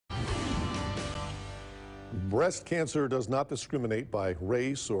Breast cancer does not discriminate by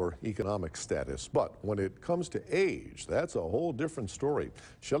race or economic status, but when it comes to age, that's a whole different story.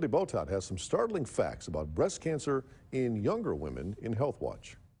 Shelley Botat has some startling facts about breast cancer in younger women in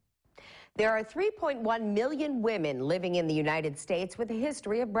Healthwatch. There are 3.1 million women living in the United States with a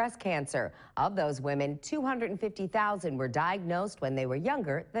history of breast cancer. Of those women, 250,000 were diagnosed when they were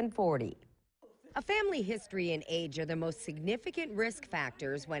younger than 40. A family history and age are the most significant risk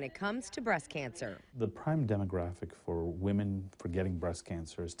factors when it comes to breast cancer. The prime demographic for women for getting breast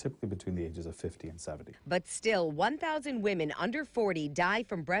cancer is typically between the ages of 50 and 70. But still, 1,000 women under 40 die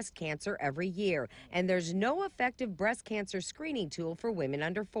from breast cancer every year, and there's no effective breast cancer screening tool for women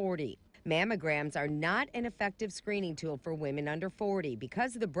under 40. Mammograms are not an effective screening tool for women under 40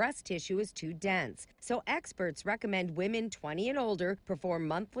 because the breast tissue is too dense. So experts recommend women 20 and older perform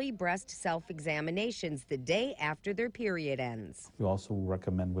monthly breast self-examinations the day after their period ends. We also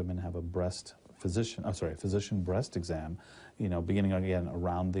recommend women have a physician breast exam, beginning again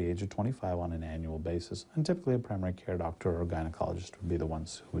around the age of 25 on an annual basis. And typically a primary care doctor or gynecologist would be the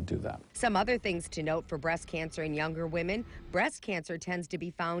ones who would do that. Some other things to note for breast cancer in younger women: breast cancer tends to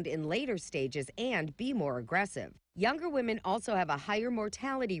be found in later stages and be more aggressive. Younger women also have a higher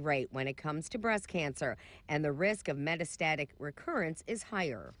mortality rate when it comes to breast cancer, and the risk of metastatic recurrence is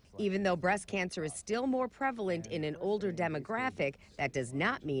higher. Even though breast cancer is still more prevalent in an older demographic, that does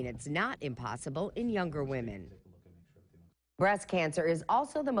not mean it's not impossible in younger women. Breast cancer is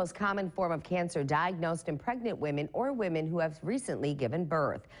also the most common form of cancer diagnosed in pregnant women or women who have recently given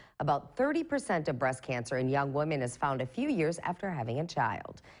birth. About 30% of breast cancer in young women is found a few years after having a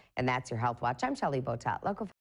child. And that's your Health Watch. I'm Shelley Botat, Local